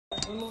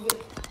Remove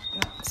it.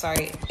 No,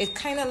 sorry. It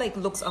kind of like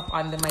looks up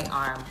under my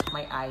arm,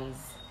 my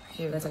eyes.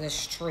 Here, that's like a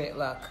straight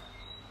look.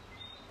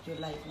 You're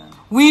live now.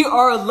 We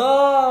are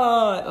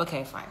live.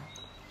 Okay, fine.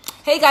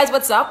 Hey guys,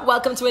 what's up?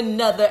 Welcome to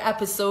another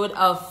episode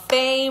of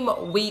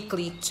F.A.M.E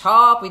Weekly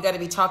Talk. We're going to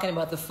be talking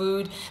about the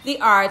food, the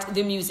art,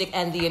 the music,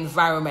 and the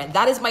environment.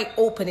 That is my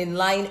opening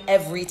line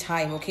every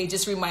time, okay?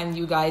 Just remind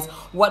you guys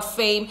what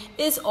F.A.M.E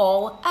is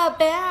all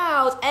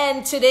about.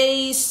 And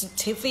today's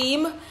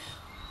theme,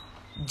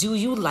 do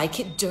you like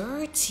it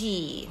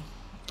dirty?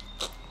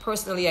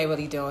 Personally, I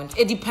really don't.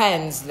 It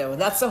depends, though.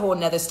 That's a whole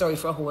nother story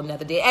for a whole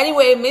nother day.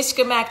 Anyway,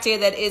 Mishka Makte,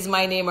 that is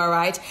my name, all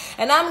right?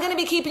 And I'm going to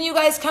be keeping you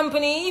guys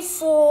company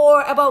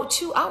for about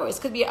 2 hours.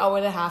 Could be an hour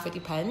and a half. It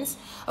depends.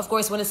 Of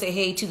course, I want to say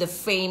hey to the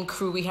F.A.M.E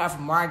crew. We have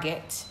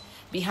Margaret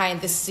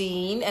behind the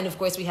scene. And, of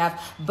course, we have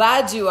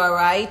Badu, all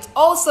right?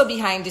 Also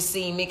behind the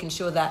scene, making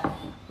sure that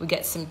we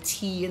get some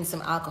tea and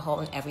some alcohol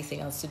and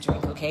everything else to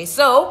drink, okay?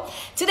 So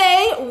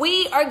today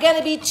we are going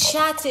to be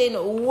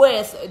chatting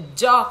with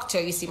Dr.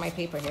 You see my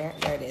paper here?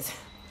 There it is.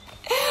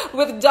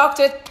 With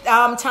Dr.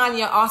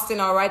 Tania Austin,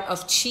 all right,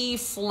 of Chi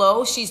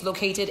Flow. She's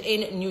located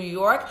in New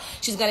York.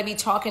 She's going to be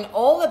talking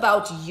all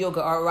about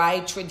yoga, all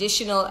right,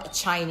 traditional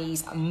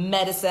Chinese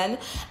medicine.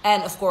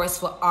 And, of course,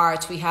 for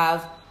art, we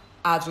have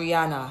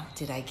Adriana,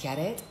 did I get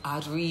it?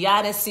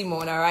 Adriana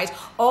Simone, all right?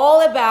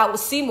 All about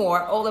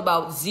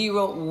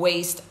zero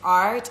waste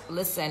art.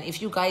 Listen,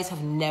 if you guys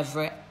have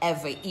never,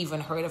 ever even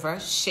heard of her,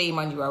 shame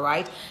on you, all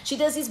right? She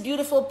does this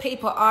beautiful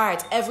paper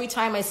art. Every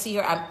time I see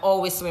her, I'm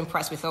always so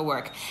impressed with her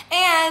work.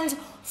 And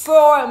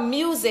for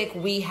music,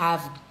 we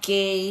have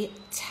Gay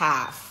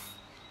Taff.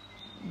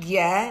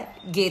 Yeah,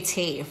 Gay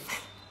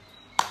Taff.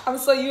 I'm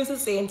so used to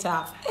saying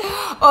tap.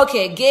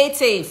 Okay, Gay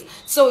Tafe.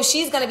 So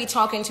she's going to be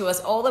talking to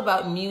us all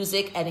about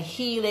music and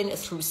healing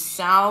through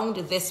sound.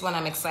 This one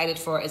I'm excited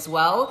for as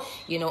well.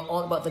 You know,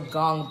 all about the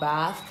gong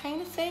bath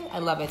kind of thing. I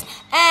love it.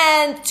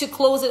 And to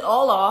close it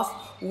all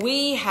off,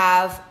 we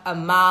have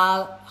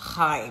Amal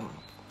Chaim.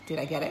 Did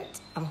I get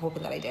it? I'm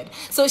hoping that I did.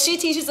 So she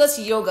teaches us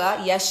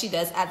yoga. Yes, she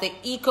does. At the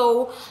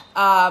Eco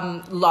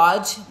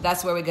Lodge.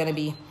 That's where we're going to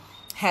be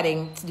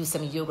heading to do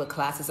some yoga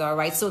classes, all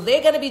right? So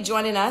they're going to be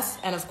joining us,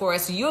 and of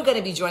course, you're going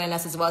to be joining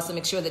us as well, so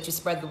make sure that you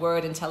spread the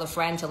word and tell a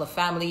friend, tell a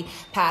family,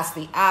 pass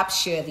the app,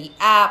 share the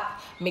app,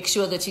 make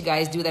sure that you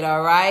guys do that,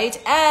 all right?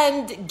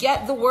 And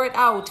get the word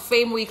out.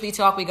 F.A.M.E Weekly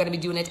Talk, we're going to be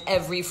doing it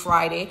every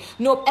Friday.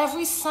 No,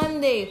 every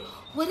Sunday.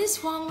 What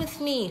is wrong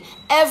with me?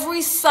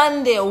 Every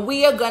Sunday,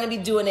 we are going to be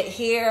doing it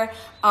here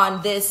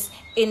on this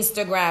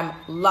Instagram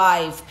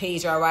live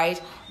page, all right?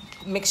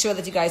 Make sure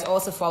that you guys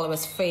also follow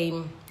us,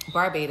 F.A.M.E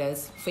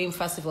Barbados, F.A.M.E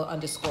Festival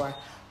 _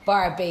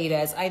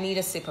 Barbados. I need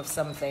a sip of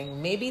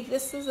something. Maybe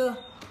this is a...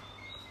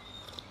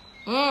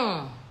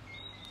 Oh,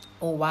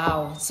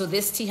 wow. So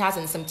this tea has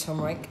in some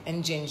turmeric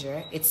and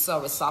ginger. It's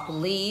soursop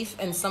leaf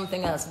and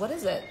something else. What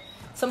is it?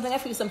 Something, I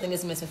feel something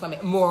is missing from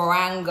it.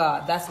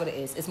 Moringa. That's what it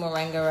is. It's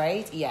moringa,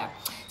 right? Yeah.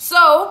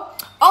 So,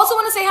 also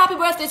want to say happy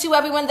birthday to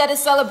everyone that is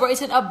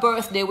celebrating a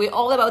birthday. We're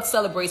all about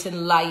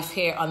celebrating life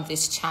here on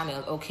this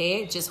channel,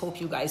 okay? Just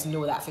hope you guys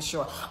know that for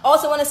sure.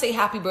 Also want to say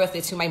happy birthday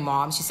to my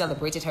mom. She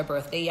celebrated her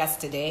birthday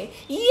yesterday.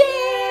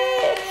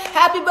 Yay!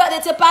 Happy birthday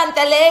to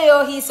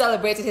Pantaleo. He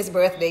celebrated his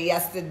birthday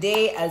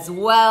yesterday as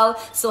well.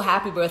 So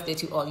happy birthday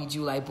to all you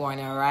July born,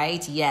 all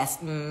right? Yes.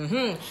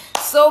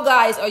 So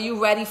guys, are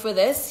you ready for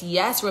this?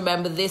 Yes.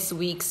 Remember this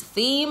week's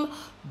theme.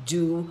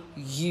 Do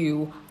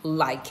you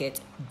like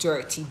it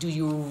dirty? Do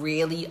you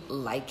really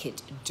like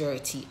it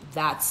dirty?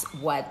 That's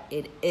what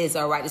it is,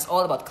 all right? It's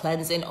all about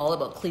cleansing, all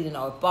about cleaning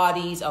our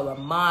bodies, our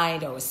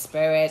mind, our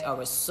spirit,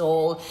 our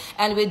soul.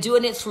 And we're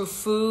doing it through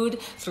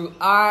food, through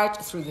art,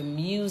 through the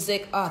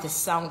music, the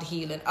sound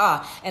healing,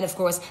 and of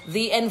course,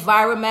 the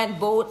environment,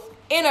 both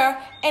inner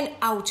and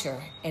outer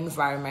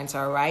environment,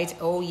 all right?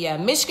 Oh, yeah.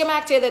 Mishka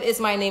Makte, that is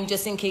my name,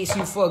 just in case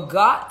you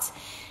forgot.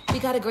 We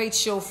got a great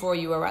show for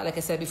you, all right? Like I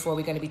said before,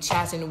 we're going to be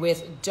chatting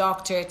with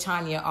Dr.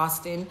 Tania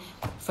Austin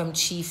from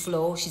Chi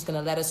Flow. She's going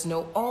to let us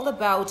know all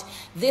about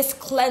this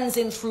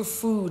cleansing through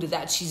food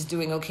that she's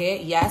doing,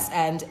 okay? Yes,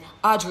 and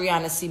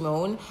Adriana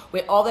Simone.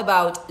 We're all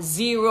about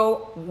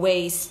zero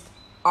waste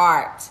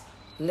art.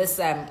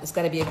 Listen, it's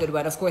going to be a good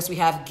one. Of course, we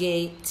have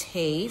Gay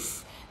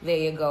Tafe. There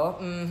you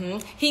go.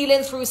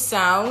 Healing through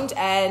sound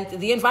and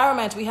the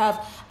environment. We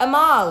have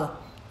Amal.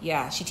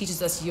 Yeah, she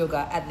teaches us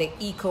yoga at the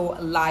Eco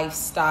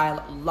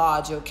Lifestyle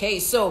Lodge. Okay,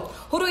 so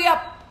who do we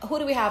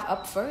have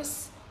up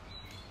first?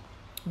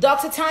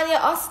 Dr. Tania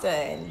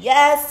Austin.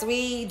 Yes,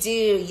 we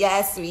do.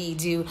 Yes, we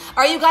do.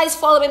 Are you guys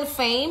following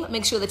F.A.M.E?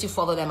 Make sure that you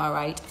follow them, all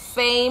right?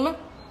 F.A.M.E.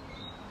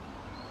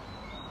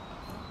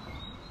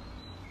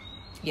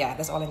 Yeah,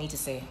 that's all I need to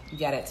say. You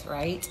get it,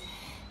 right?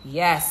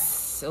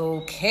 Yes.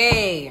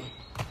 Okay.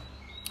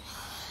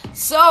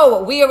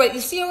 So we already,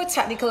 you see our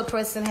technical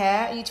person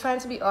here? Are you trying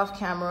to be off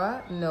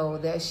camera? No,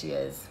 there she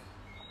is.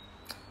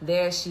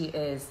 There she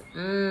is.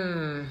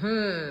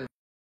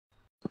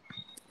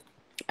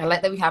 I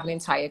like that we have an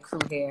entire crew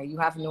here. You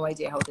have no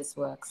idea how this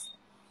works.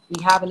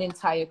 We have an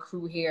entire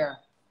crew here.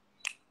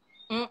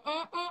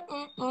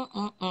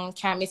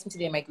 Can't miss me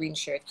today in my green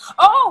shirt.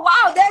 Oh,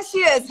 wow, there she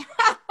is.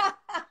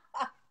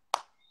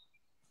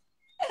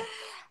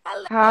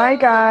 Hi, Hello.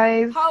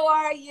 guys. How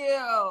are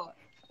you?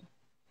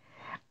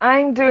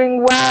 I'm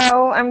doing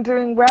well. I'm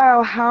doing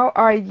well. How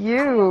are I am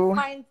you?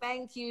 fine,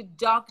 thank you,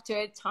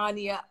 Dr.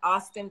 Tania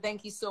Austin.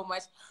 Thank you so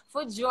much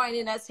for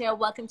joining us here.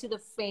 Welcome to the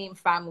Fame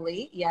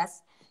family.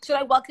 Yes. Should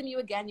I welcome you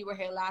again? You were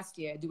here last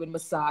year doing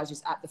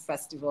massages at the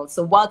festival.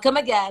 So welcome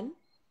again.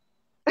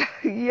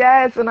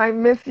 Yes, and I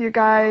miss you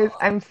guys. Oh,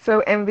 I'm so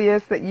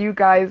envious that you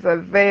guys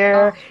are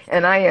there oh,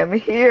 and I am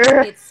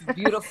here it's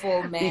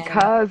beautiful, man.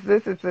 because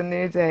this is a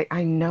new day.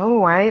 I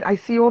know, right? I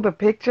see all the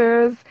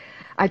pictures.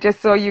 I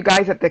just saw you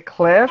guys at the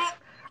cliff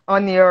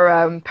on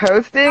your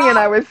posting, and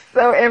I Oh, was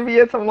so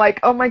envious. I'm like,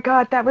 oh my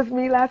God, that was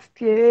me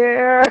last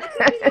year. and it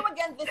could be you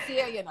again this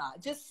year,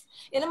 just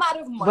in a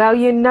matter of Well,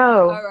 months. you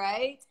know. All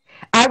right.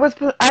 I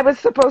was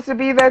supposed to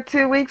be there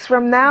 2 weeks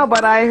from now,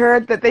 but I What?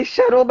 heard that they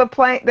shut all the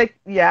plane. They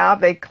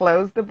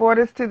closed the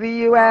borders to the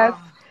U.S.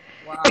 Oh,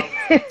 wow.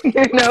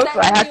 We're So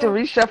I sending had to you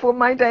reshuffle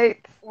my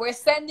dates. We're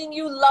sending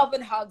you love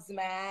and hugs,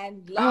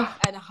 man. Love Oh,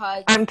 and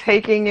hugs. I'm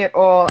taking it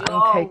all. I'm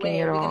Your taking way.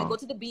 it We're gonna go all.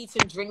 to the beach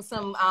and drink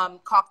some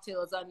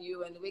cocktails on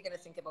you, and we're gonna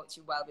think about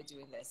you while we're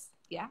doing this.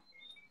 Yeah.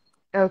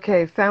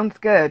 Okay, sounds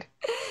good.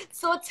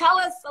 So tell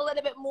us a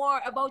little bit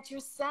more about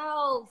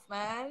yourself,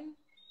 man.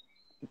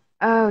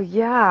 Oh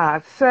yeah.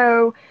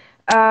 So,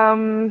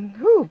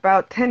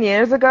 about 10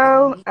 years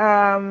ago,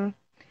 Mhm.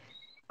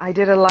 I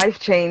did a life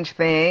change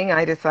thing.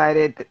 I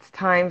decided it's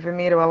time for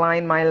me to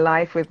align my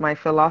life with my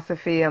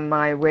philosophy and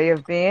my way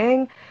of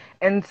being.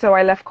 And so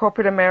I left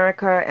corporate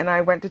America and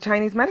I went to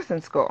Chinese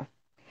medicine school.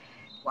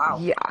 Wow.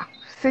 Yeah,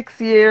 6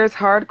 years,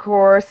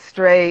 hardcore,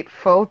 straight,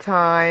 full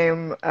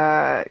time.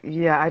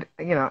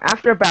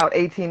 After about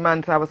 18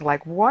 months, I was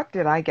like, what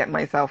did I get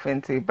myself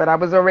into? But I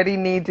was already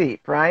knee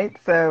deep, right?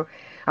 So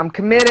I'm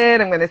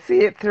committed. I'm going to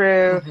see it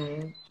through.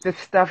 Hmm. This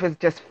stuff is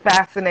just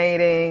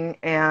fascinating.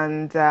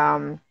 And,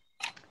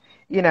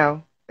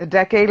 a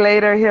decade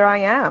later, here I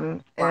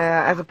am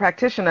as Wow. a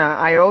practitioner.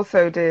 I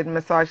also did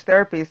massage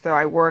therapy, so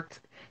I worked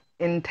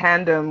in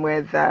tandem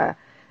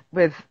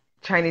with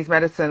Chinese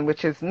medicine,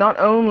 which is not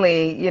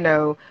only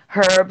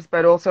herbs,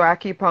 but also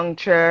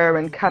acupuncture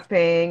and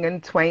cupping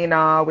and Tui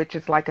Na, which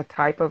is like a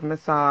type of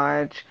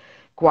massage,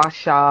 gua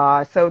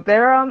sha. So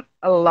there are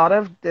a lot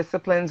of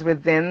disciplines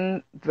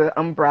within the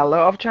umbrella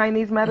of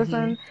Chinese Hmm.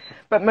 medicine,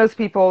 but most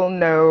people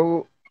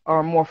know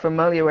are more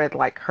familiar with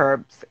like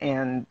herbs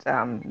and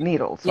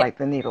needles, Yeah. like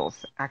the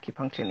needles,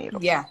 acupuncture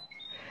needles. Yeah.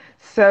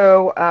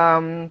 So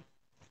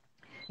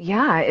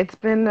yeah, it's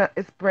been a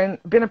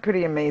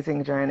pretty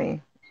amazing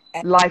journey,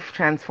 life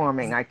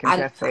transforming. I can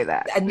And, just say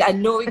that.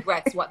 and no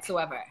regrets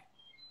whatsoever.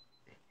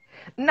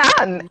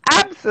 None,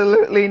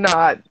 absolutely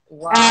not.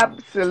 Wow.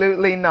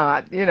 Absolutely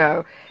not.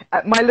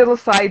 My little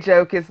side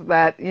joke is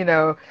that,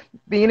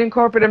 being in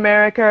corporate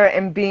America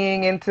and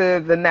being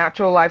into the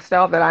natural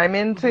lifestyle that I'm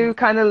Hmm. into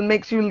kind of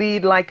makes you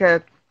lead like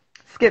a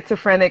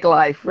schizophrenic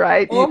life,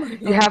 right? Oh You my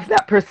you God. have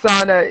that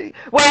persona.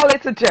 Well,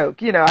 it's a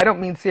joke, I don't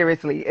mean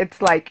seriously.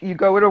 It's like you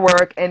go to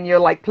work and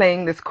you're like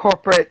playing this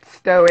corporate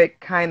stoic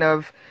kind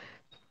of,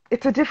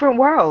 it's a different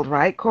world,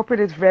 right? Corporate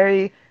is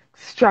very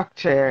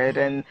structured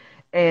Hmm.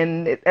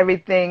 and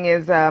everything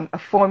is a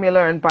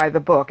formula and by the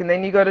book. And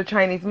then you go to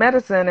Chinese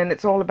medicine and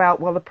it's all about,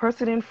 well, the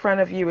person in front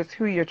of you is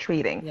who you're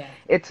treating. Yeah.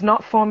 It's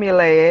not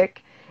formulaic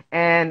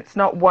and it's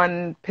not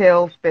one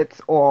pill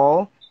fits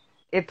all.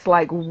 It's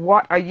like,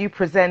 what are you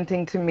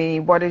presenting to me?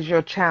 What is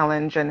your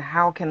challenge and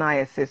how can I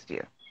assist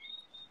you?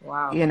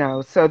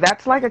 Wow. So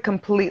that's like a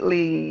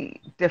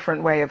completely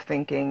different way of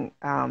thinking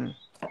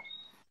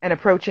and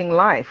approaching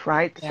life,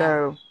 right? Yeah.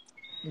 So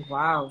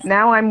Wow.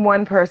 now I'm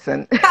one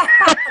person.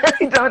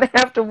 I don't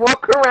have to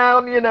walk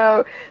around,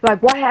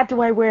 like what hat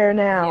do I wear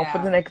now for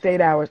Yeah. the next 8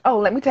 hours? Oh,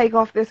 let me take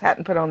off this hat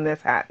and put on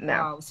this hat. No,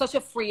 Wow. Such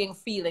a freeing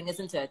feeling,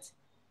 isn't it?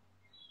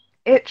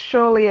 it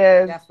surely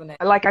is.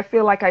 Definitely. Like I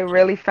feel like I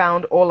really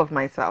found all of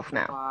myself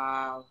now.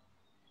 Wow.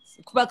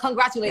 Well, Yeah.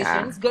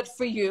 congratulations. Good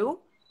for you.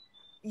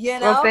 You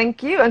Well, know?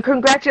 thank you. And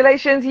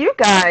congratulations, you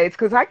guys,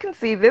 because I can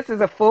see this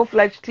is a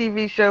full-fledged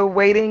TV show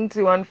waiting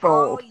to Oh,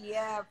 unfold.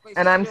 yeah, for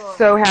And I'm sure.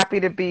 so happy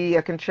to be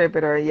a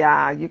contributor.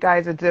 Yeah, you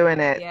guys are doing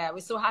it. Yeah, we're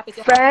so happy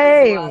to have you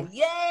as well. Fame.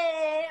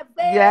 Yeah,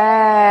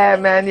 Yeah,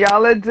 babe. man,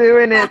 y'all are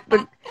doing it.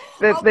 The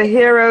Okay.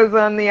 heroes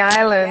on the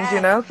island,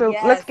 Yes, So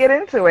let's yes, get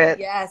into it.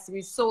 yes.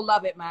 We so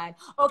love it, man.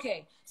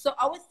 Okay, so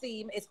our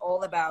theme is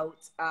all about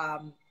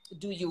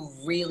do you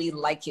really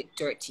like it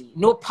dirty?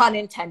 No pun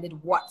intended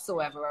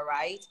whatsoever, all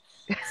right?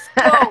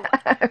 So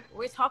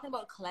we're talking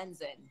about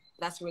cleansing.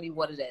 That's really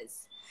what it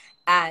is.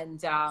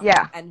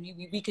 Yeah, And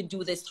we can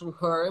do this through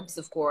herbs,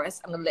 of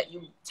course. I'm gonna let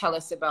you tell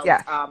us about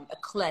yes. a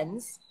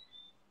cleanse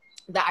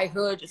that I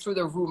heard through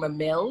the rumor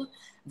mill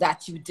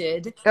that you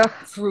did Ugh,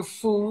 through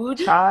food.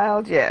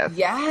 child, yes.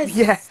 Yes.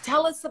 Yes.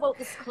 Tell us about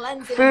this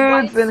cleansing and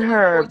why Foods it's and so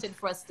herbs. important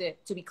for us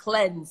to be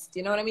cleansed.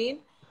 You know what I mean?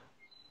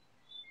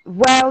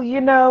 Well,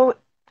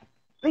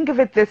 think of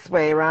it this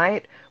way,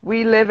 right?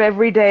 We live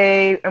every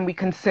day and we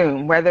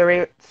consume, whether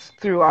it's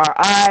through our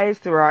eyes,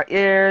 through our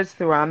ears,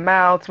 through our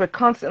mouths. We're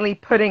constantly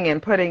putting in,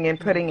 putting in,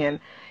 putting in.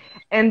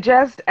 And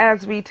just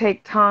as we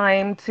take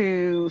time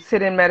to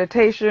sit in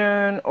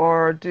meditation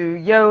or do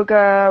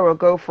yoga or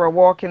go for a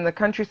walk in the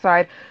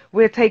countryside,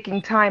 we're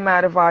taking time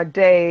out of our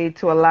day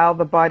to allow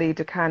the body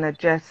to kind of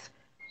just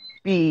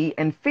be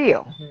and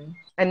feel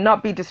and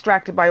not be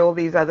distracted by all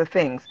these other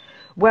things.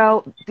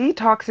 Well,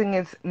 detoxing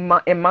is,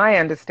 in my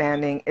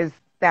understanding, is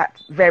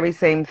that very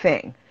same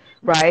thing,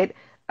 right?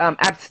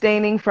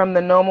 Abstaining from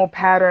the normal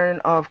pattern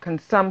of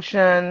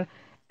consumption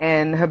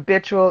and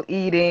habitual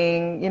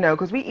eating,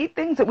 because we eat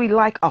things that we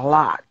like a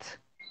lot,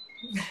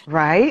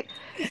 right?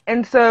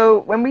 And so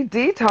when we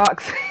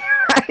detox,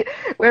 right,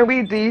 when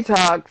we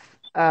detox,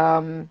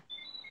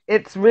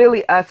 it's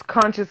really us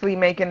consciously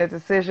making a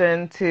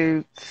decision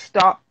to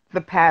stop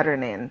the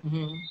patterning,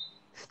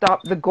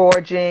 stop the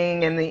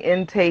gorging and the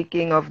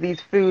intaking of these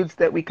foods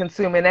that we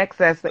consume in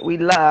excess that we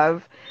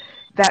love,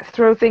 that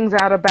throw things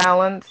out of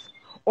balance,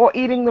 or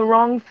eating the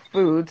wrong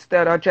foods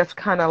that are just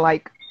kind of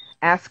like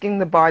asking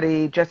the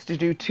body just to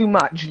do too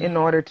much in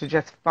order to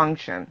just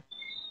function.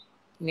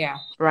 Yeah.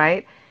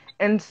 Right?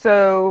 And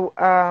so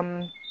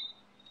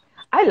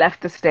I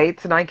left the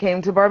States and I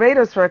came to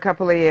Barbados for a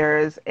couple of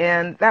years,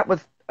 and that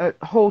was a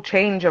whole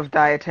change of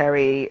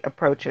dietary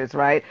approaches,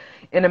 right?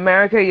 In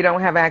America, you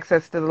don't have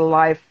access to the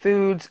live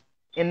foods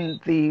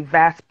in the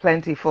vast,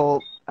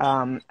 plentiful,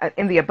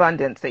 in the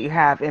abundance that you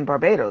have in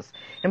Barbados.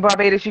 In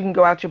Barbados, you can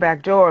go out your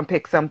back door and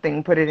pick something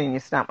and put it in your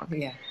stomach.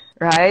 Yeah.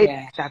 Right?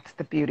 Yeah. That's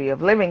the beauty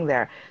of living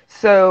there.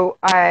 So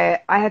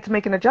I had to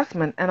make an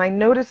adjustment, and I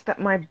noticed that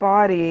my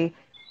body,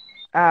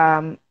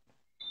 it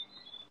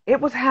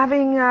was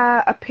having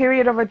a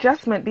period of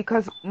adjustment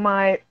because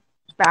my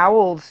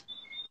bowels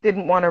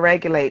didn't want to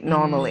regulate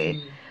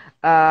normally.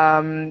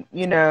 Or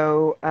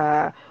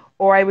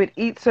I would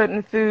eat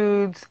certain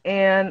foods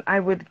and I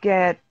would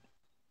get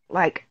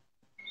like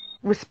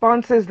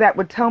responses that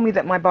would tell me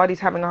that my body's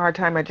having a hard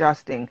time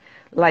adjusting.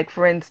 Like,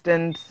 for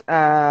instance,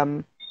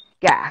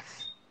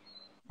 gas,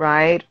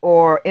 right?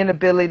 Or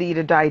inability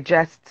to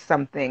digest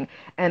something.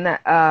 And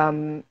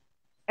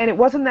it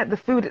wasn't that the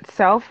food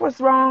itself was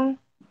wrong,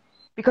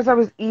 because I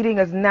was eating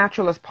as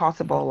natural as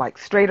possible, like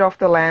straight off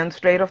the land,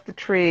 straight off the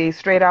tree,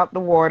 straight out the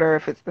water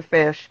if it's the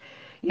fish,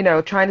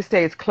 trying to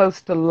stay as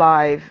close to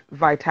live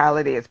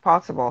vitality as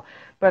possible.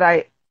 But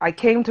I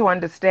came to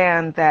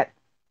understand that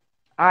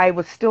I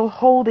was still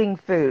holding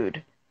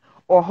food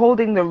or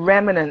holding the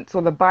remnants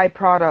or the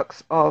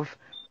byproducts of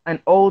an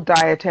old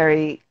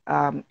dietary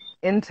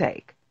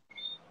intake.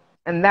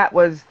 And that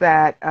was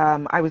that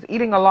I was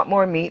eating a lot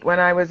more meat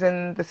when I was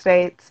in the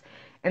States.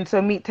 And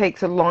so meat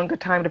takes a longer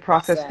time to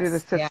process through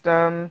the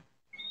system,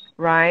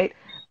 right?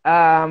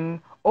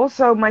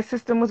 Also, my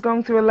system was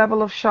going through a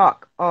level of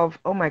shock of,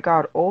 oh my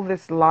God, all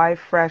this live,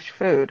 fresh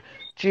food,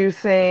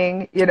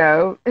 juicing,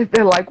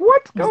 they're like,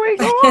 what's going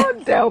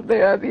on down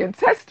there? The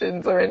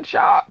intestines are in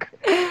shock.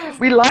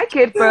 We like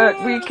it,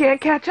 but we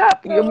can't catch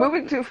up. You're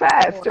moving too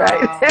fast,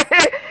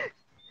 right?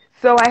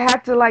 So I had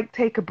to like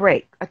take a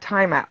break, a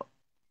timeout.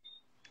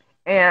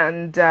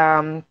 And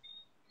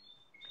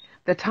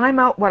the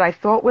timeout, what I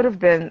thought would have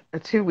been a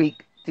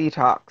 2-week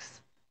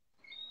detox,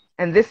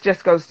 and this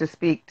just goes to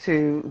speak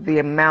to the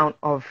amount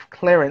of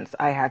clearance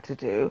I had to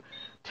do,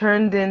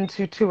 turned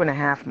into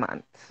 2.5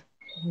 months.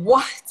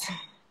 What?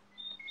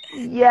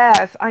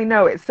 Yes, I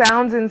know. It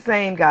sounds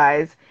insane,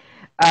 guys.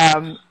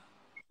 And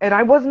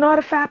I was not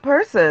a fat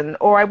person,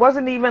 or I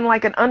wasn't even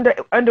like an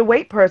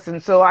underweight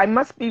person. So I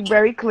must be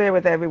very clear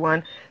with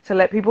everyone to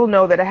let people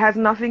know that it has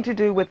nothing to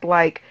do with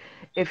like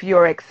if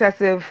you're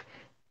excessive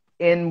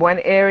in one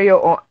area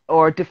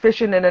or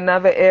deficient in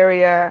another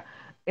area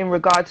in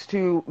regards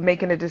to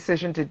making a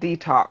decision to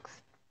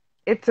detox.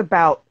 It's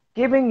about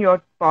giving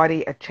your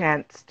body a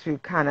chance to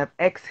kind of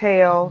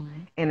exhale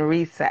and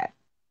reset.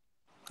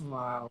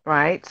 Wow.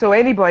 Right? So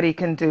anybody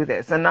can do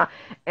this.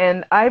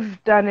 And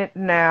I've done it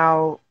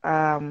now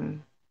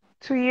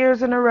 2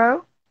 years in a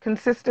row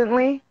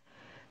consistently,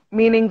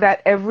 meaning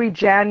that every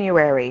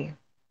January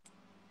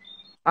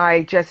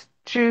I just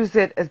choose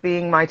it as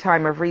being my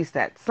time of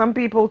reset. Some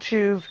people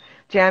choose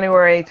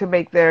January to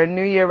make their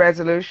New Year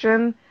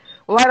resolution.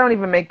 Well, I don't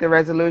even make the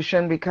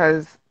resolution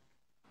because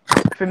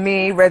for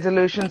me,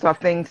 resolutions are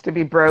things to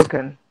be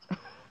broken.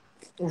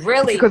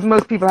 Really? Because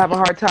most people have a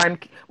hard time.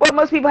 Well,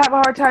 most people have a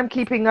hard time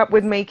keeping up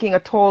with making a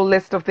tall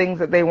list of things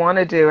that they want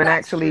to do and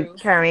actually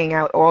carrying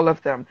out all of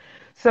them.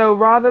 So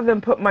rather than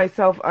put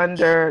myself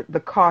under the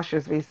cosh,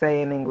 as we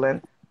say in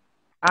England,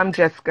 I'm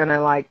just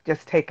gonna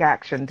just take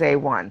action day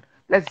one.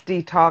 Let's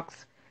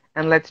detox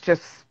and let's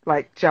just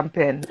jump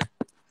in,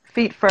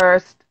 feet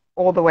first,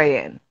 all the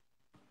way in.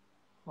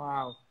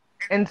 Wow.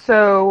 And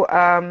so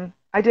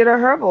I did a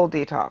herbal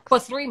detox for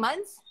 3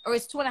 months, or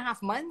it's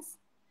 2.5 months.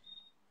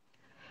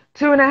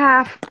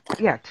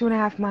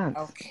 2.5 months.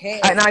 Okay.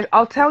 And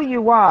I'll tell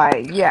you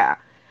why. Yeah.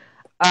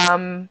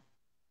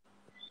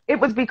 It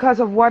was because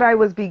of what I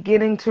was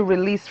beginning to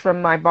release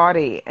from my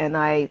body, and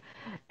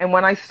And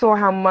when I saw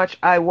how much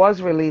I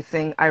was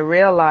releasing, I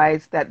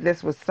realized that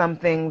this was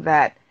something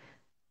that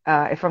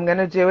if I'm going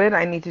to do it,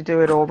 I need to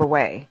do it all the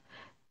way.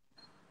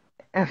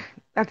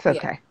 That's Yeah.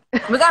 okay.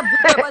 We're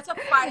about to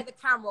fire the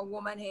camera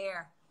woman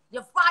here.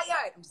 You're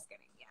fired. I'm just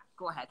kidding. Yeah,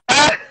 go ahead.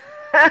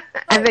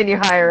 And then you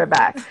hire her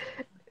back.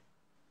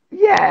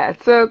 Yeah,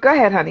 so go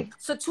ahead, honey.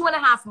 So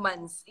 2.5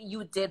 months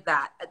you did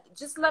that.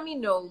 Just let me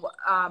know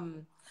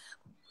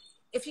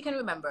if you can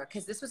remember,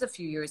 because this was a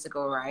few years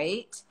ago,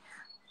 right?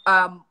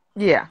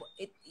 Yeah.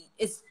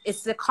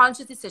 It's a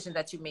conscious decision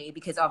that you made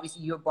because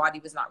obviously your body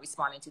was not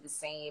responding to the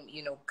same,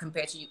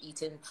 compared to you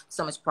eating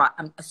so much.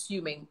 I'm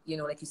assuming,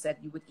 like you said,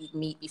 you would eat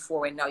meat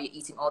before, and now you're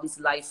eating all these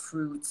live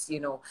fruits,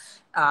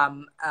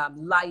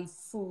 live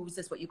foods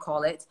is what you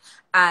call it,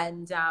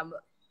 and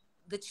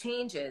the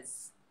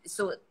changes.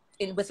 So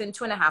within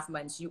 2.5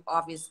 months, you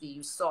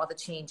saw the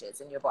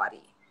changes in your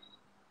body.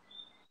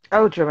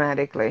 Oh,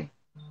 dramatically.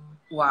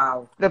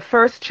 Wow. The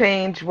first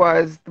change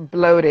was the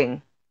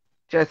bloating.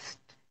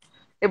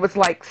 It was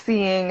like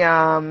seeing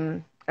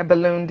a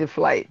balloon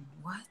deflate.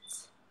 What?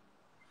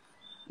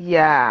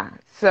 Yeah.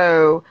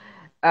 So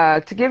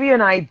to give you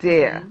an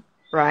idea,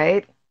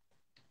 right?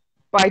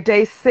 By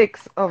day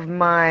 6 of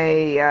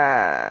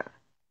my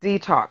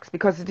detox,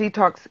 because the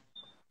detox,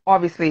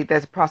 obviously,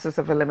 there's a process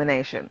of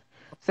elimination.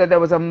 So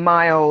there was it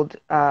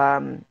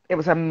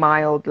was a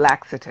mild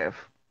laxative,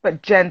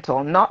 but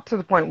gentle, not to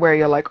the point where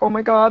you're like, oh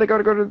my God, I got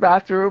to go to the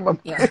bathroom.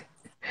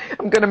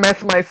 I'm going to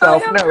mess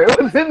myself. No,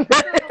 it wasn't.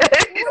 No.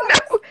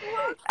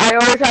 I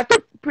always have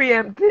to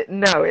preempt it.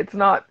 No, it's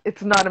not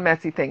a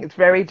messy thing. It's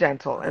very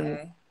gentle.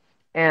 Okay.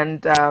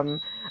 And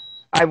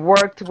I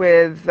worked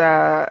with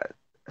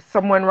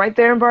someone right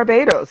there in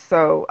Barbados,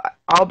 so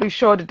I'll be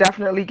sure to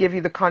definitely give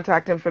you the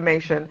contact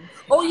information.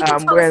 Oh, you can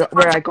tell us the where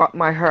contact. I got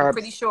my herbs. I'm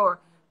pretty sure,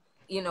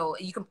 you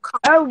can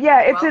come. Oh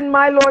yeah, it's in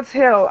My Lord's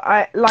Hill.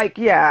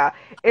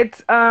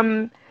 It's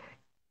I'm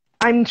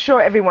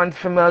sure everyone's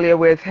familiar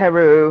with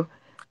Heru.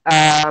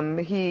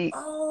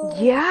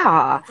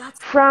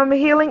 From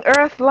Healing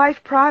Earth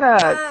Life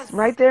Products,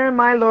 right there in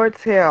My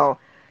Lord's Hill.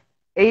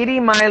 80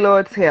 My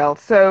Lord's Hill.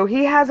 So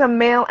he has a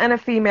male and a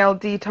female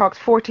detox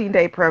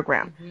 14-day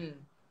program.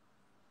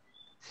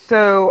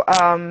 So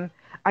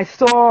I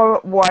saw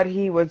what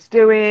he was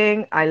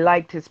doing. I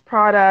liked his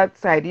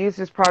products. I had used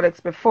his products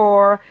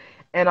before,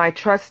 and I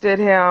trusted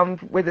him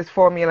with his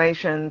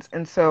formulations.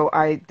 And so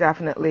I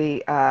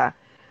definitely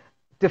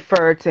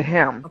deferred to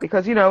him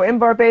because, in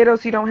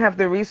Barbados, you don't have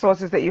the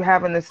resources that you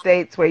have in the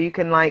States where you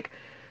can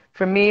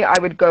for me, I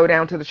would go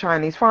down to the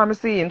Chinese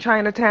pharmacy in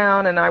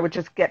Chinatown and I would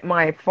just get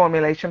my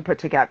formulation put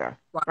together,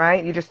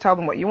 right? You just tell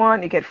them what you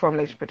want, you get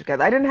formulation put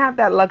together. I didn't have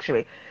that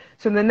luxury.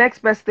 So the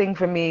next best thing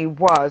for me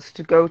was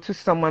to go to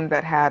someone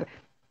that had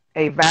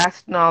a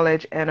vast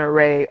knowledge and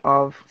array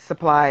of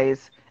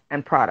supplies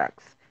and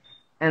products.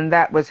 And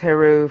that was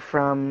Heru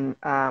from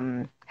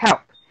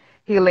Help,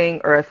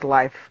 Healing Earth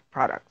Life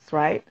Products,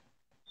 right?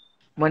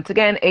 Once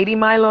again, 80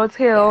 My Lord's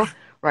Hill,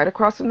 right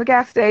across from the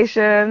gas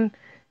station.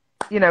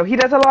 He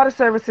does a lot of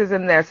services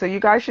in there, so you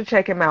guys should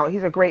check him out.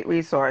 He's a great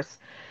resource.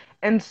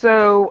 And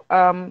so,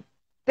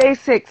 day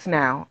 6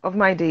 now of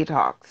my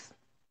detox.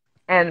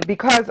 And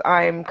because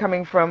I'm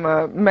coming from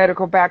a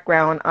medical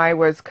background, I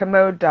was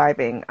commode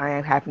diving. I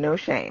have no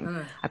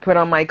shame. I put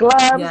on my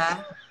gloves,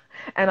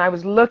 and I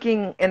was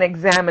looking and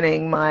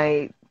examining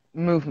my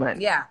movement.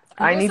 Yeah.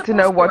 I need to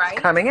know what's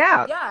coming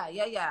out.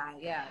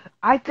 Yeah.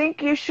 I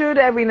think you should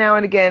every now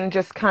and again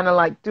just kind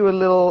of do a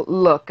little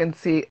look and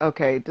see,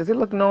 okay, does it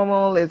look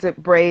normal? Is it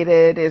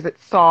braided? Is it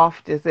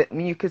soft? Is it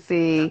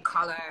mucousy? The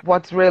color.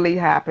 What's really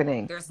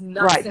happening? There's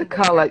nuts the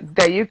color.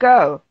 There you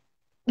go.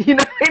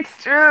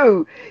 It's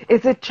true.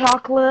 Is it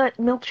chocolate,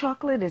 milk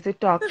chocolate? Is it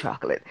dark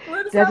chocolate?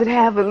 Does it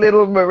have a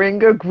little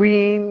moringa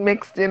green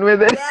mixed in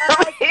with it?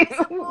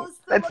 Yes,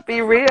 let's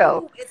be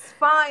real. It's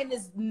fine.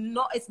 It's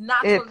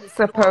natural. It's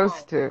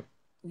supposed to.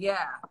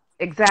 Yeah.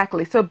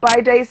 Exactly. So by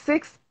day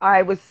 6,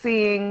 I was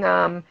seeing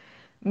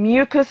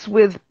mucus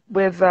with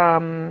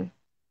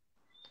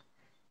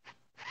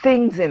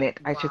things in it,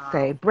 I should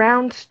say.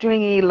 Brown,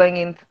 stringy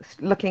looking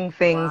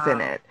things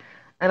in it.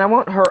 And I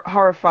won't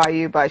horrify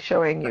you by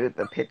showing you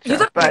the picture.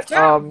 What?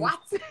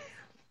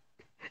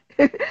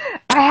 I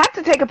had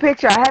to take a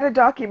picture. I had to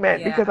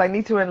document because I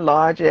need to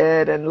enlarge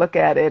it and look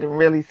at it and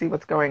really see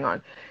what's going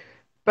on.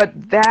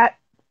 But that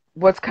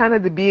was kind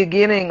of the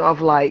beginning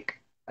of a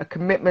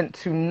commitment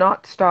to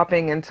not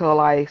stopping until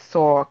I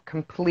saw a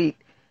completely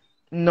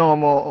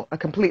normal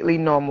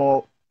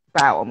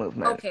bowel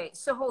movement. Okay,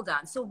 so hold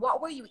on. So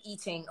what were you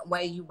eating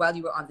while you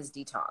were on this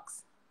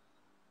detox?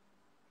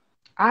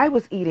 I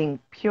was eating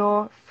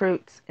pure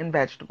fruits and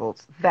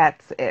vegetables.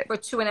 That's it. For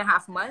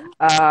 2.5 months?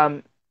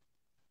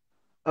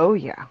 Oh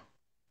yeah.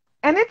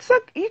 And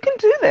you can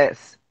do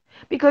this.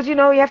 Because, you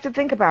have to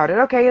think about it.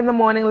 Okay, in the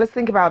morning, let's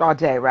think about our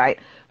day, right?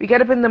 We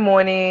get up in the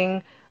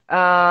morning,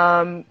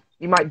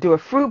 you might do a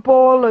fruit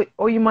bowl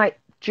or you might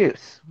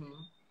juice.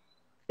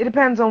 It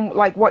depends on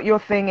what your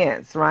thing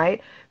is,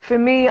 right? For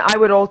me, I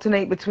would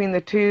alternate between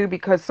the two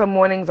because some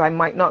mornings I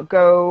might not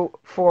go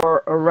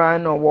for a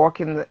run or walk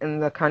in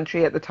the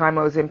country. At the time,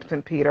 I was in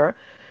St. Peter,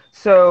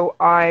 so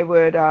I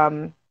would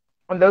on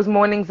those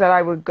mornings that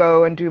I would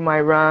go and do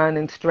my run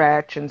and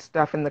stretch and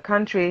stuff in the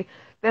country.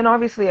 Then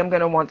obviously I'm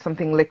going to want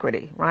something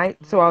liquidy, right?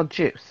 So I'll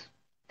juice.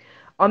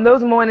 On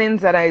those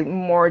mornings that I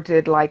more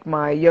did like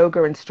my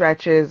yoga and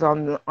stretches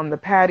on the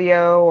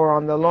patio or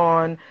on the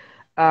lawn,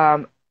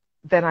 um,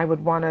 then I would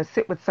want to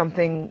sit with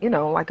something,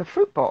 like a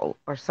fruit bowl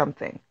or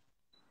something,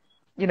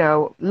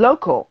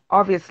 local,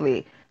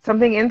 obviously,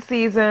 something in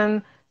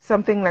season,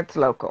 something that's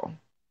local.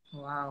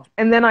 Wow.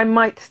 And then I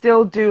might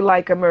still do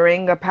like a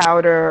moringa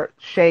powder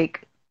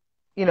shake,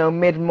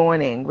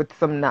 mid-morning with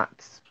some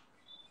nuts.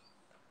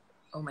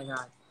 Oh my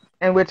God.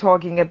 And we're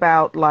talking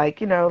about like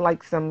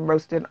some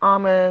roasted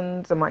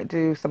almonds. I might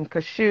do some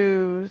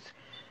cashews.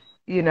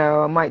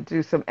 I might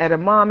do some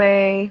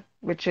edamame,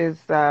 which is,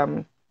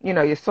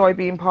 your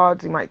soybean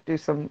pods. You might do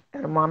some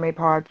edamame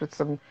pods with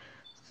some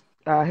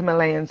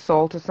Himalayan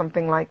salt or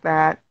something like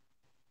that.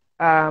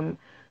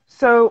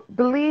 So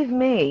believe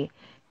me,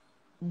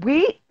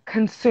 we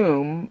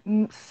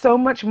consume so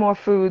much more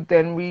food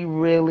than we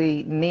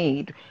really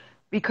need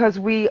because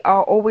we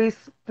are always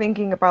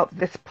thinking about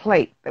this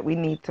plate that we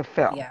need to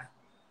fill. Yeah.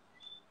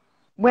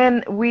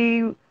 When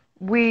we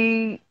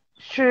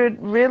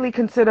should really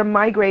consider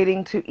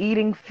migrating to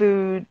eating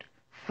food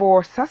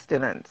for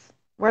sustenance.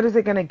 What is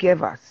it going to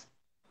give us?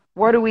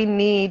 What do we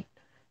need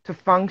to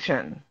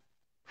function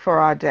for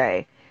our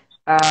day?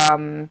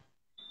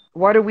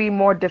 What are we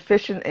more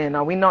deficient in?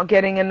 Are we not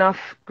getting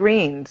enough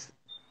greens?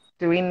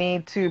 Do we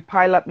need to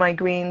pile up my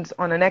greens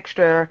on an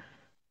extra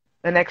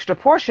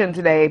portion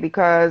today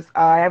because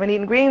I haven't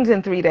eaten greens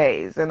in 3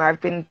 days and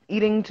I've been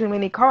eating too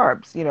many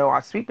carbs?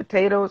 Our sweet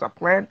potatoes, our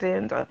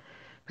plantains, our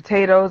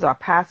potatoes, our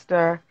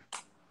pasta.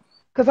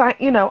 Because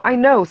I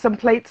know some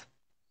plates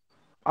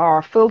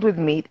are filled with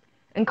meat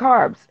and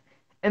carbs.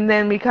 And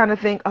then we kind of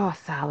think, oh,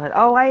 salad.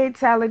 Oh, I ate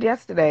salad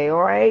yesterday,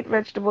 or I ate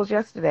vegetables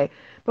yesterday.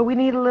 But we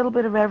need a little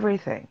bit of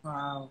everything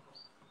Wow.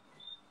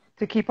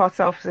 to keep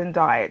ourselves in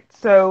diet.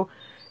 So,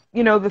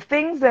 the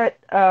things that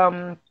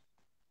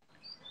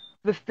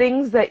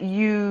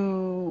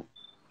you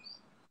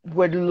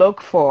would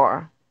look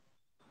for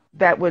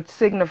that would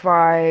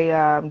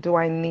signify, do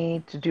I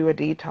need to do a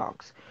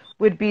detox,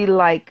 would be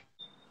like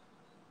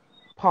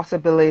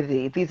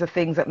possibility. These are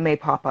things that may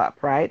pop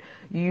up, right?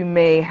 You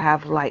may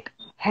have like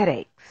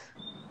headaches,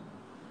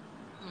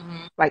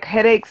 Mm-hmm. like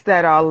headaches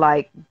that are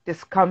like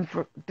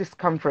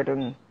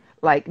discomforting,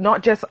 like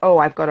not just, oh,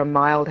 I've got a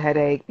mild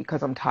headache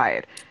because I'm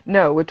tired.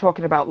 No, we're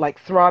talking about like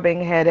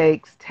throbbing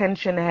headaches,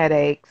 tension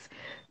headaches.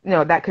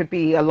 That could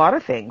be a lot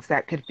of things.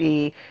 That could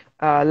be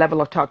a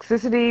level of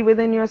toxicity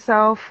within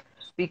yourself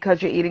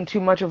because you're eating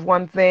too much of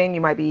one thing.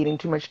 You might be eating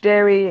too much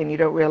dairy and you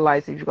don't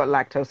realize that you've got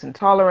lactose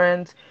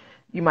intolerance.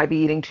 You might be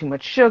eating too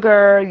much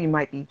sugar. You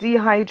might be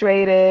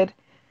dehydrated.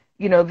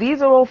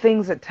 These are all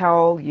things that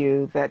tell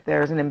you that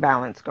there's an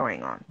imbalance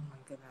going on. Oh my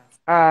goodness.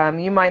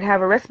 You might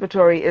have a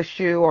respiratory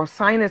issue or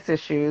sinus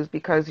issues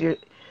because the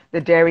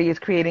dairy is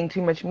creating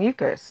too much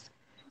mucus.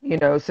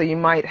 So you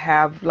might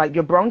have like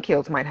your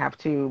bronchioles might have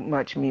too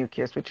much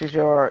mucus, which is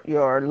your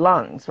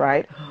lungs,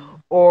 right? Mm-hmm.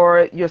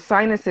 Or your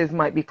sinuses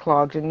might be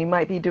clogged, and you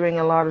might be doing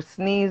a lot of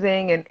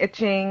sneezing and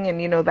itching, and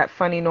that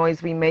funny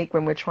noise we make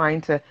when we're trying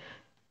to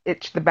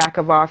itch the back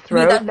of our I mean,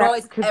 throat. that That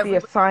noise could be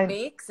a everybody sign.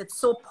 makes. It's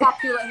so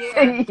popular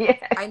here. Yeah.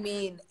 I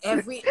mean, I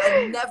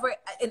never,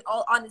 in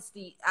all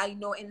honesty, I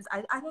know,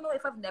 I don't know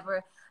if I've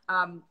never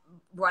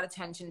brought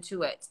attention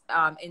to it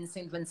in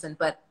St. Vincent,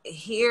 but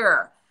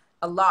here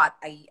a lot,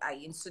 I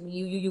instantly,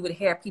 you would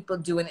hear people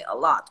doing it a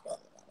lot.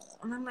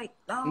 And I'm like,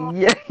 no,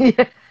 Yeah,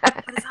 yeah.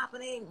 what is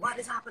happening? What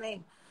is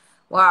happening?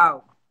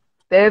 Wow.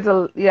 There's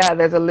a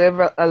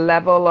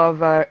level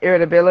of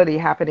irritability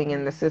happening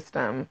in the Mm.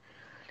 system,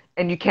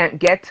 and you can't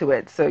get to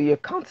it, so you're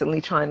constantly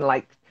trying to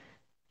like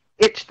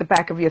itch the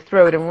back of your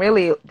throat, and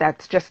really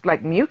that's just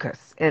like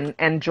mucus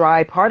and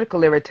dry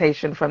particle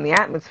irritation from the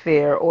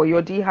atmosphere, or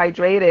you're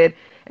dehydrated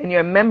and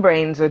your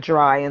membranes are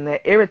dry and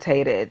they're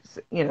irritated,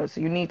 so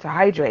you need to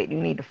hydrate,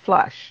 you need to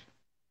flush.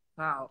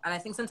 Wow. And I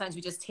think sometimes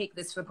we just take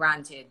this for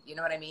granted. You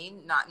know what I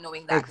mean? Not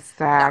knowing that the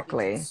food that we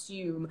Exactly.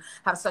 consume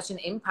have such an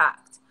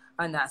impact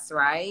on us,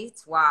 right?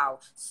 Wow.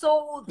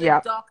 So the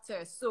Yep.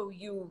 doctor, so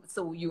you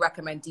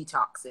recommend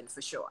detoxing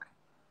for sure.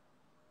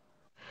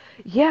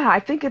 Yeah, I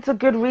think it's a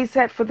good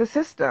reset for the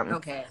system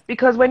Okay.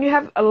 because when you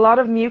have a lot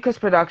of mucus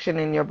production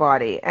in your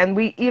body, and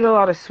we eat a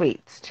lot of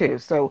sweets too,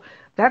 so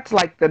that's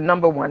like the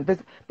number one.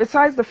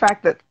 Besides the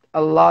fact that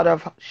a lot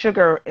of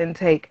sugar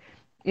intake,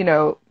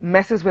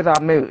 messes with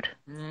our mood,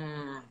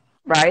 Mm.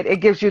 right? It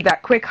gives you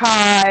that quick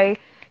high.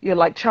 You're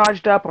like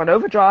charged up on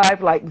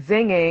overdrive, like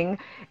zinging.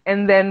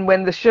 And then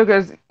when the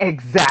sugar's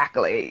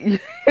exactly,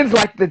 it's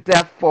like the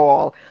death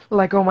fall.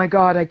 Like, oh my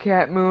God, I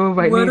can't move.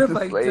 I What need have to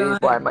I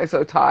sleep. Why done? am I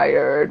so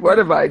tired? What What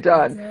have I have I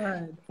done?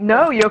 done?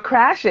 No, you're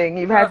crashing.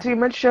 You've had Oh, too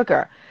much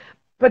sugar.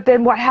 But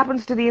then what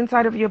happens to the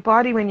inside of your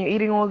body when you're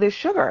eating all this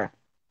sugar?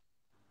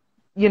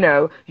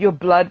 your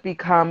blood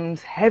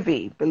becomes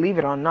heavy, believe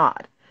it or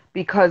not,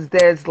 because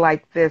there's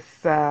like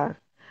this, I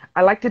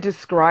like to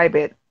describe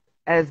it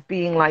as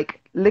being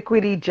like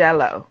liquidy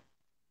jello,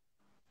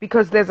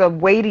 because there's a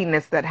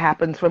weightiness that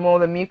happens from all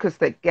the mucus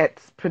that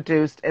gets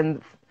produced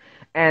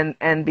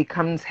and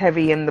becomes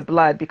heavy in the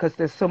blood because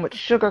there's so much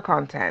sugar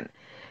content.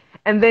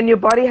 And then your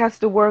body has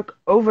to work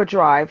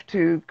overdrive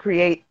to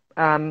produce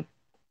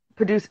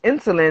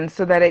insulin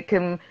so that it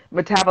can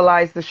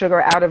metabolize the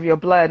sugar out of your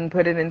blood and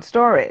put it in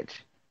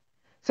storage.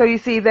 So you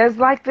see, there's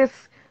like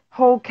this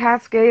whole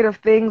cascade of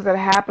things that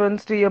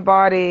happens to your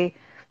body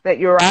that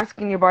you're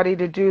asking your body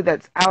to do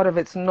that's out of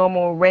its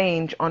normal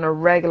range on a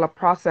regular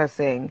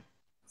processing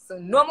So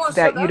no more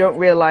that you sugar. don't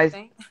realize.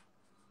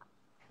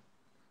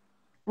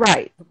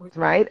 Right,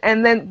 right.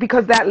 And then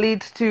because that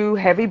leads to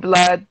heavy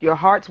blood, your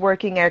heart's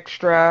working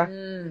extra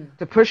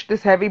to push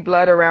this heavy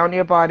blood around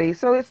your body.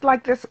 So it's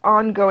like this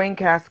ongoing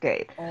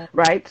cascade, Oh,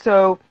 right?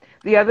 So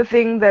the other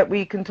thing that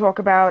we can talk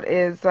about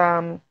is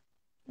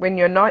when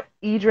you're not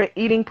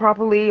eating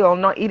properly or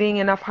not eating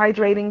enough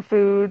hydrating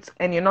foods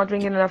and you're not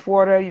drinking enough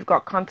water, you've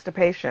got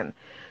constipation.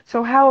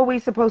 So how are we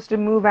supposed to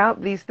move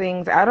out these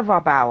things out of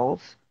our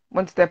bowels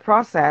once they're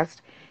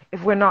processed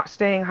if we're not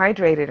staying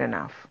hydrated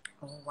enough?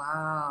 oh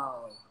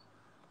wow.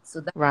 So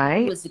that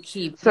Right? was the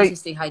key. We need So to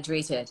stay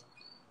hydrated.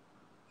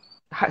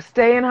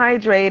 staying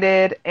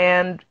hydrated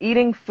and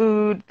eating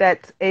food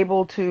that's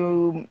able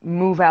to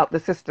move out the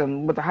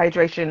system with the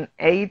hydration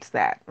aids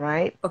that,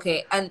 right?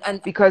 Okay, and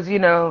Because,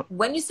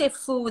 when you say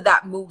food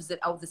that moves it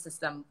out of the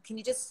system, can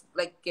you just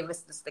like give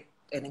us just like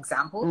an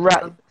example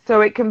right. of?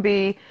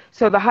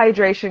 So the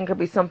hydration could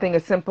be something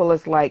as simple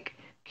as like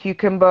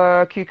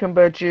cucumber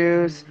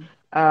juice, Mhm.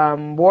 All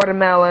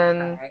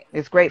watermelon right.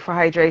 is great for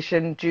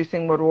hydration,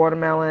 juicing with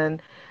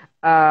watermelon.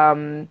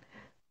 Um,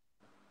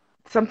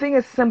 Something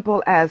as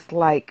simple as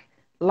like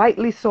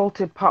lightly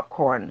salted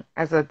popcorn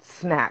as a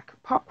snack.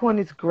 Popcorn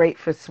is great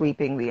for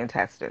sweeping the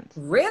intestines.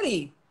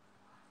 Really?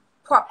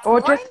 Or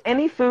Popcorn? just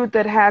any food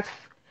that has,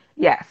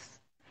 yes,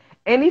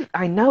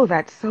 I know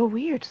that's so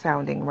weird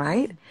sounding,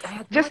 right? I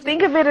had no Just idea.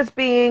 think of it as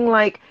being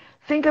like,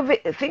 think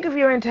of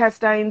your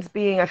intestines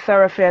being a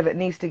thoroughfare that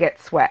needs to get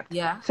swept.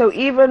 Yeah. So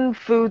even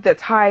food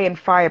that's high in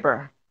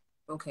fiber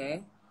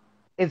Okay.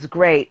 is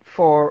great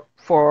for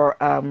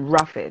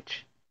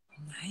roughage.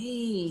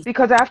 Nice.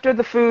 Because after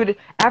the food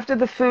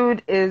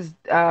is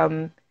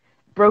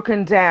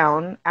broken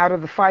down out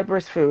of the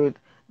fibrous food,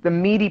 the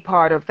meaty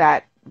part of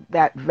that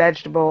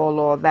vegetable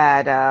or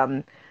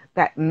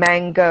that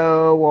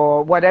mango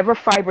or whatever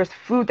fibrous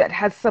food that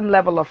has some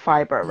level of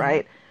fiber, Mhm.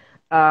 right?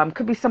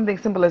 Could be something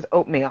simple as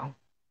oatmeal.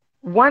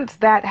 Once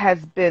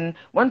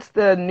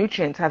the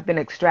nutrients have been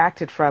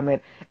extracted from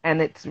it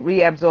and it's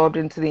reabsorbed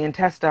into the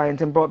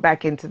intestines and brought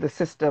back into the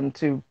system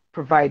to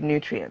provide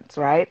nutrients,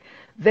 right?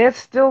 There's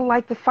still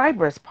like the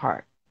fibrous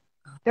part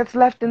that's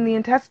left in the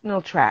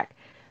intestinal tract.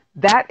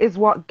 That is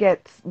what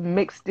gets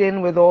mixed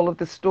in with all of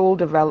the stool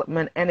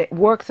development, and it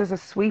works as a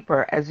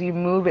sweeper as you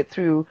move it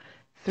through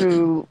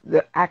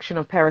the action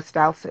of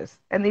peristalsis,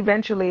 and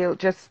eventually it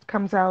just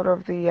comes out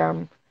of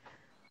the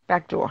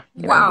back door,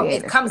 the Wow, it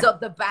anus comes there. out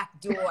the back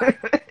door.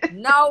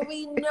 Now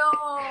we know.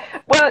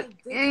 Oh Well, my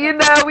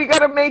goodness. we got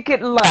to make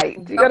it light.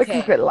 You got to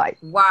keep Okay. it light.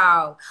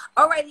 Wow.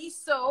 Alrighty.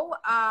 So,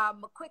 a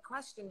quick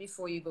question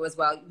before you go as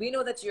well. We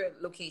know that you're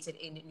located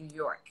in New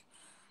York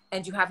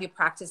and you have your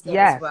practice there as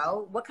Yes.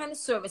 well. What kind of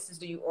services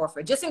do you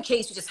offer? Just in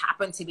case we just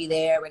happen to be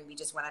there and we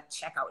just want to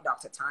check out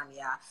Dr.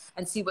 Tania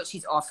and see what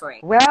she's offering.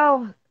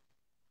 Well,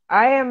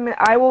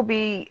 I will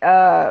be,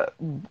 well,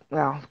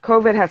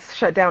 COVID has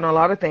shut down a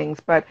lot of things,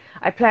 but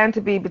I plan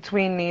to be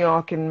between New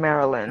York and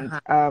Maryland,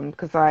 Uh-huh.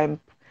 because I'm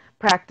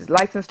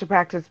licensed to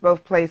practice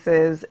both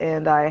places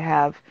and I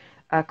have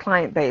a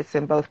client base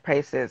in both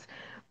places.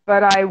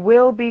 But I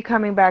will be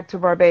coming back to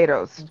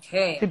Barbados to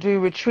Okay. do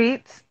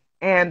retreats,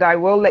 and I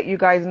will let you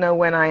guys know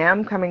when I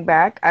am coming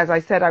back. As I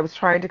said, I was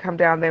trying to come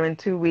down there in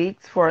 2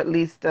 weeks for at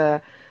least,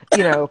 a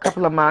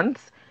couple of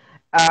months.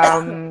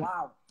 Um,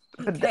 Wow.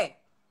 but Okay.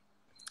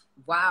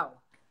 Wow.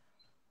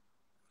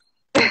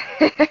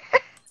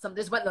 Some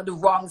just went on the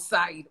wrong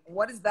side.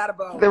 What is that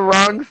about? The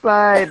wrong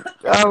side.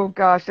 Oh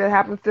gosh, it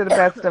happens to the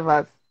best of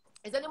us.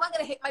 Is anyone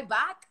gonna hit my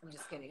back? I'm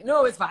just kidding.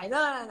 No, it's fine. No,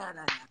 no, no,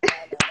 no, no,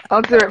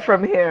 I'll do it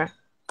from here.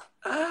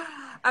 no.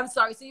 I'm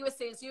sorry. So you were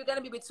saying, so you're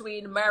gonna be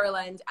between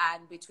Maryland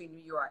and between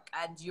New York,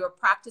 and your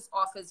practice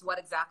offers what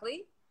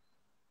exactly?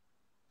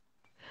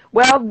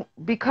 Well,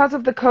 because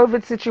of the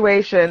COVID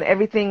situation,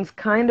 everything's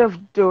kind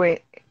of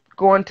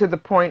going to the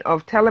point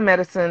of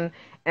telemedicine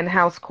and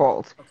house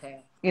calls.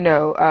 Okay.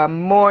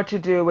 More to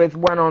do with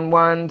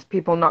one-on-ones,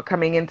 people not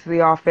coming into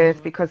the office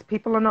Mm-hmm. because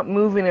people are not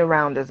moving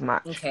around as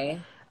much, Okay.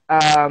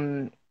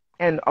 um,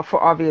 and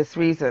for obvious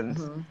reasons.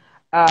 Mm-hmm.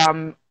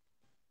 Um,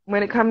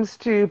 When it comes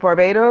to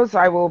Barbados,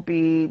 I will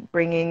be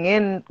bringing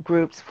in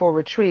groups for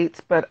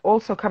retreats, but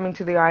also coming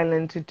to the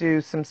island to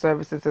do some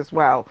services as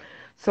well.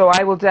 So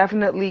I will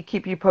definitely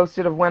keep you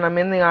posted of when I'm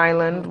in the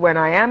island. When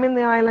I am in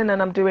the island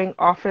and I'm doing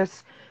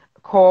office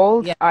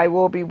calls, Yeah. I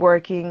will be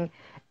working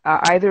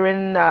either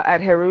in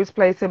at Heru's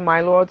place in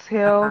My Lord's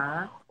Hill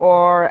Uh-huh.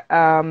 or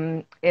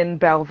in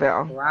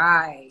Belleville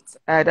Right.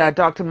 at Okay.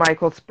 Dr.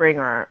 Michael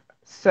Springer.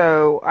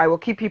 So I will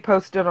keep you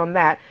posted on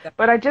that.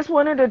 But I just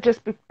wanted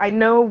to I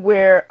know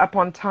we're up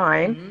on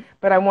time, Mm-hmm.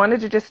 but I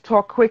wanted to just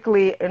talk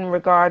quickly in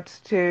regards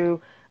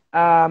to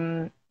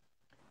um,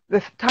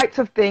 the types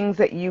of things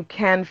that you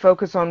can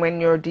focus on when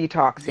you're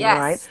detoxing,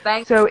 right? Yes,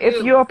 thank So if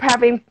you. you're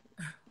having,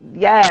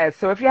 yes,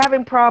 so if you're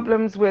having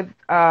problems with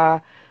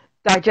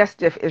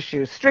digestive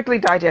issues, strictly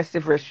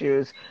digestive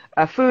issues,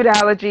 food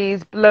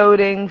allergies,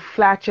 bloating,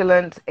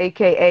 flatulence,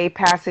 aka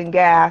passing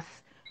gas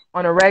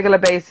on a regular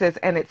basis,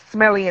 and it's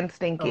smelly and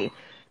stinky. Oh,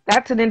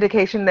 That's an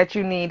indication that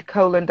you need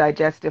colon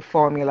digestive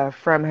formula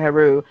from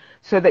Heru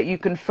so that you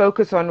can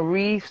focus on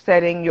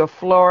resetting your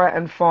flora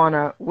and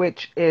fauna,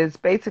 which is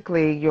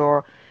basically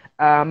your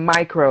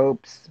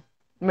microbes,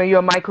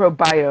 your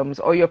microbiomes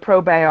or your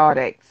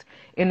probiotics,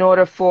 in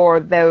order for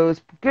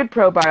those good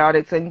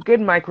probiotics and good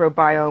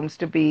microbiomes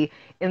to be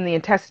in the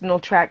intestinal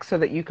tract so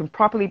that you can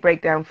properly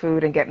break down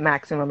food and get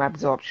maximum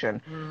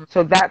absorption. mm,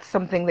 So that's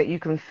something that you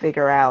can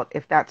figure out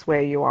if that's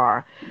where you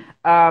are.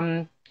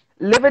 Um,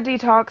 Liver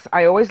detox,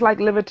 I always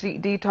like liver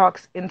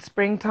detox in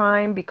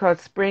springtime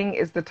because spring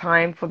is the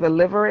time for the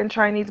liver in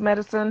Chinese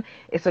medicine.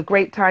 It's a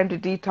great time to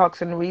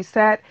detox and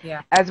reset.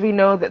 yeah. As we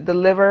know that the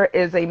liver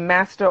is a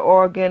master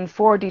organ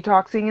for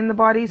detoxing in the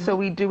body, so Mm-hmm.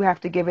 we do have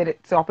to give it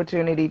its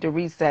opportunity to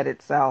reset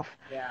itself.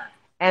 Yeah.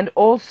 And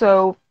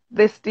also,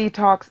 this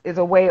detox is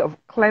a way of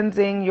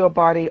cleansing your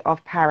body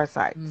of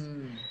parasites.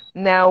 Mm.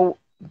 Now,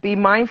 be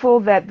mindful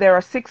that there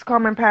are 6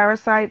 common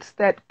parasites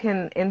that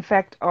can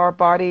infect our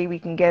body. We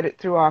can get it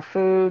through our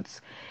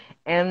foods.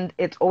 And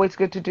it's always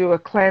good to do a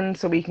cleanse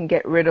so we can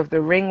get rid of the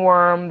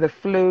ringworm, the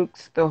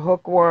flukes, the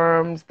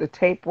hookworms, the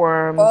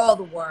tapeworms, All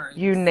the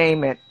you worms.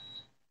 name it.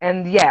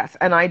 And yes,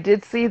 and I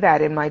did see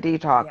that in my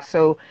detox. Yeah.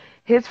 So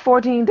his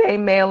 14-day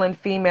male and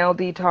female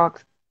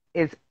detox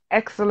is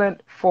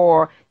excellent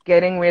for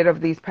getting rid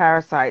of these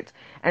parasites.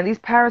 And these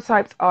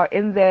parasites are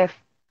in there,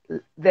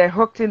 they're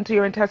hooked into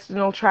your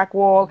intestinal tract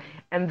wall,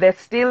 and they're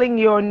stealing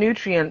your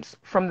nutrients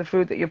from the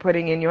food that you're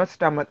putting in your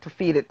stomach to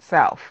feed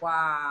itself.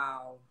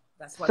 Wow.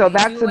 That's what So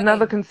they're that's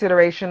another doing.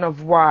 consideration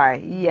of why.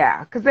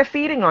 Yeah, because they're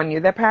feeding on you.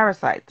 They're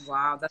parasites.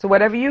 Wow. That's So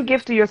whatever you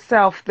give to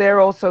yourself, they're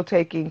also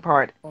taking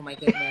part. oh my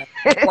goodness.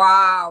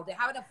 Wow. They're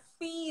having a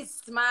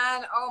feast,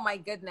 man. Oh my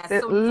goodness. So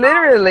now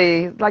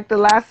Literally, like the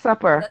Last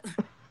Supper.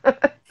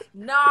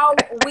 now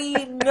we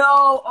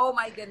know. Oh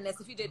my goodness.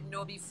 If you didn't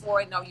know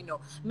before, now you know.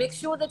 Make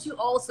sure that you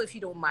also, if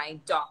you don't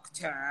mind,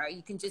 doctor,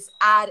 you can just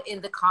add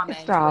in the Yes,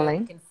 comment where we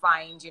darling. can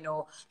find,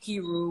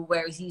 Hiru,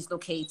 where he's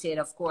located,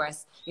 of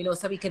course,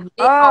 so we can make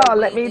Oh, our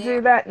let way me there.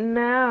 do that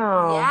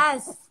now.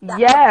 Yes. That's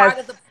a Yes. part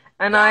of the,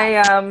 And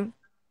yes.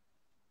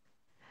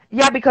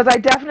 yeah, because I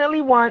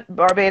definitely want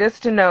Barbados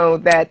to know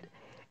that,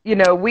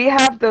 we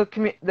have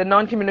the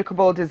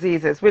non-communicable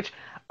diseases, which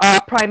our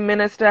Prime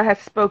Minister has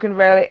spoken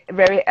very,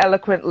 very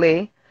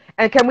eloquently.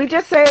 And can we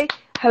just say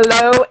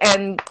hello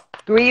and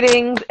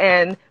greetings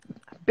and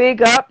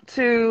big up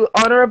to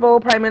Honorable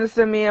Prime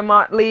Minister Mia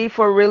Motley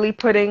for really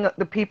putting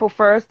the people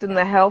first and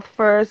the health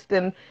first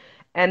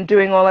and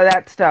doing all of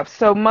that stuff.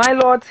 So My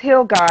Lord's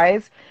Hill,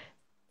 guys,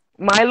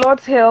 My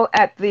Lord's Hill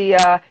at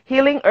the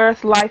Healing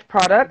Earth Life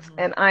Products, Mhm.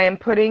 and I am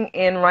putting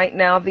in right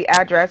now the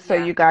address so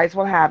Yeah, you guys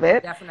will have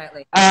it.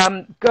 definitely.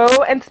 Go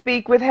and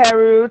speak with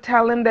Heru.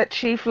 Tell him that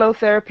Chi Flow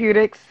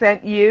Therapeutics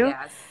sent you,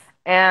 Yes.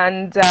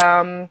 and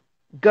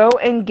go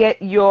and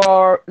get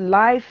your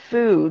live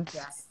foods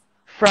Yes.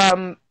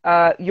 from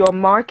your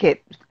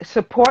market.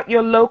 Support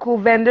your local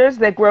vendors.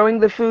 They're growing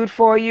the food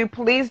for you.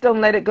 Please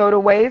don't let it go to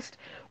waste.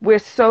 We're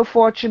so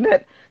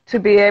fortunate to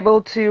be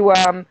able to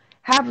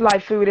have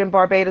live food in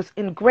Barbados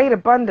in great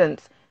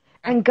abundance.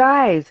 And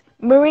guys,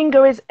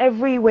 moringa is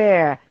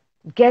everywhere.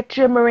 Get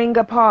your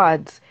moringa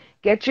pods.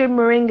 Get your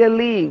moringa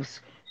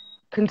leaves.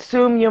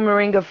 Consume your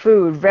moringa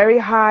food. Very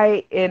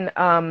high in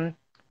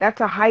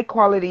that's a high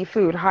quality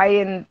food, high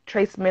in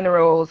trace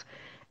minerals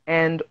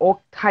and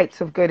all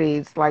types of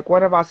goodies, like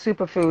one of our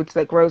superfoods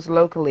that grows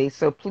locally.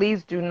 So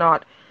please do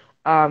not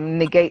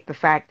negate the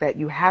fact that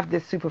you have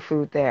this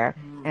superfood there,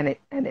 Mm.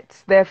 and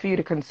it's there for you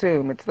to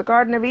consume. It's the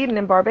Garden of Eden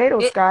in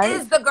Barbados, It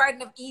guys. is the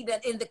Garden of Eden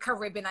in the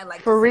Caribbean, I like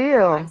to For say.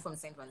 I'm real. from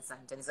St.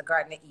 Vincent, and it's a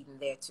Garden of Eden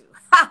there too.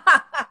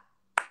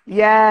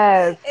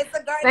 Yes. It's the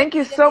Garden of Thank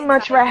you Eden so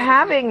much for inside over here.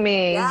 having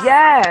me. Yes, of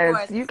Yes,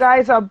 course. you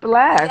guys are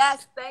blessed.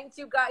 Yes, thank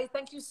you guys.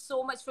 Thank you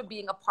so much for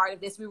being a part of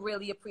this. We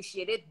really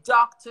appreciate it.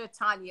 Dr.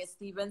 Tania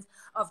Stevens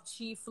of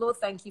Chi Flow,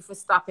 thank you for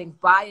stopping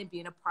by and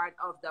being a part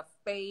of the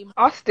F.A.M.E.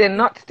 Austin,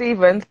 not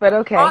Stevens, but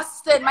okay.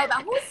 Austin, my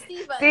bad. Who's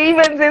Stevens?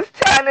 Stevens is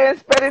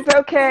tennis, but it's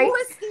okay. Who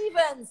is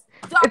Stevens?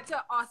 It's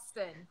Dr.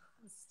 Austin.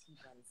 Who's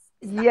Stevens?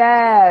 Is that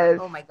yes.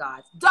 oh my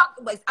God. Doc,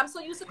 wait, I'm so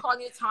used to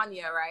calling you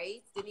Tanya,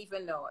 right? Didn't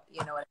even know,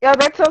 what Yeah,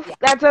 that's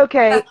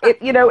okay. yeah.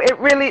 It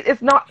really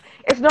it's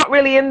not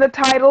really in the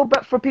title,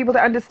 but for people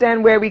to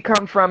understand where we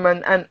come from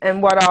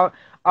and what our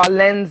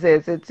lens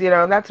is, it's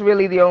that's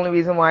really the only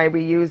reason why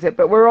we use it.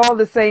 But we're all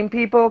the same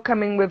people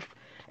coming with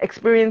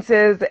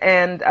experiences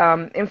and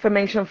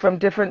information from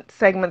different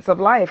segments of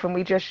life, and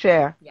we just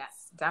share.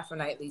 Yes,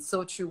 definitely.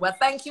 So true. Well,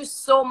 thank you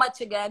so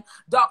much again,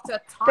 Dr.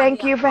 Thank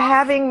Tania you for Austin.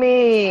 having Yes,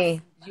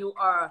 me. you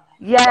are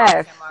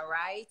Yes. welcome, all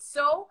right?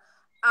 So,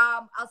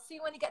 I'll see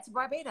you when you get to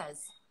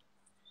Barbados.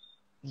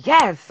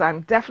 Yes,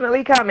 I'm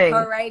definitely coming.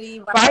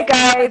 Alrighty, Bye, bye.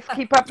 guys.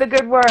 Keep up the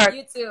good work.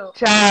 You too.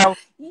 Ciao.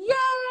 Yay!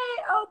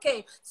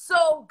 Okay,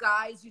 so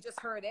guys, you just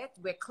heard it.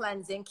 We're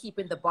cleansing,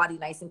 keeping the body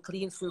nice and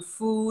clean through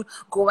food.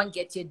 Go and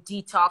get your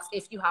detox.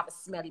 If you have a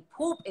smelly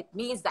poop, it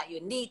means that you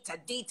need to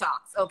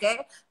detox. Okay,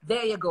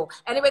 there you go.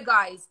 Anyway,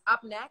 guys,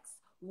 up next,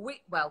 we're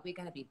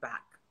gonna be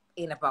back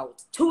in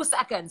about 2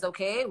 seconds.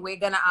 Okay, we're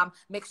gonna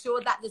make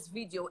sure that this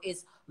video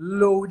is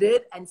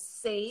loaded and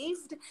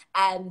saved,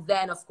 and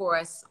then of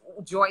course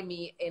join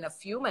me in a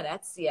few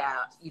minutes.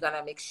 Yeah, you're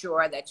gonna make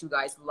sure that you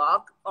guys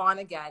log on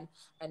again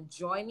and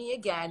join me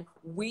again.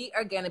 We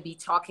are gonna be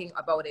talking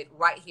about it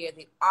right here,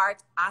 the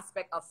art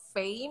aspect of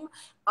fame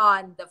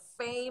on the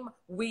F.A.M.E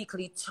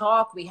Weekly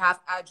Talk. We have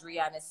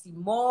Adriana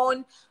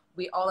Simone.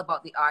 We're all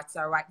about the arts,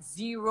 all right?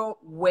 Zero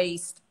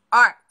waste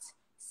art.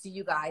 See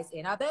you guys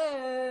in a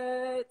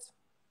bit.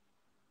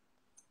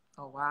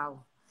 Oh,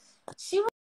 wow. She